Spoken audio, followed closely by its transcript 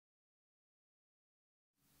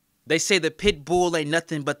They say the pit bull ain't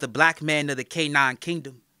nothing but the black man of the canine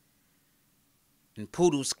kingdom. And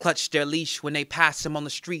poodles clutch their leash when they pass him on the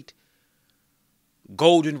street.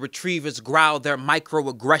 Golden retrievers growl their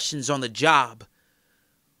microaggressions on the job.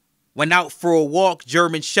 When out for a walk,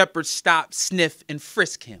 German shepherds stop, sniff, and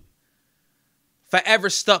frisk him. Forever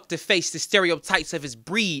stuck to face the stereotypes of his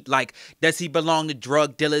breed, like, does he belong to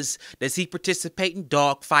drug dealers? Does he participate in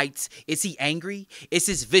dog fights? Is he angry? Is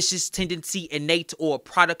his vicious tendency innate or a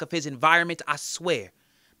product of his environment? I swear,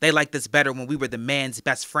 they liked us better when we were the man's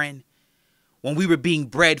best friend. When we were being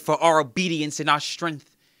bred for our obedience and our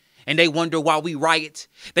strength. And they wonder why we riot.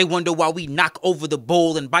 They wonder why we knock over the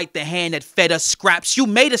bowl and bite the hand that fed us scraps. You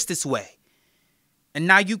made us this way. And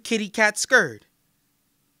now you kitty cat scared.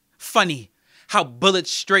 Funny how bullets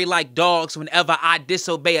stray like dogs whenever I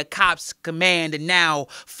disobey a cop's command. And now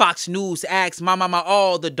Fox News asks my mama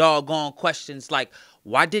all the doggone questions like,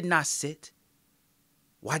 why didn't I sit?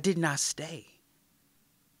 Why didn't I stay?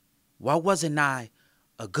 Why wasn't I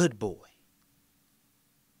a good boy?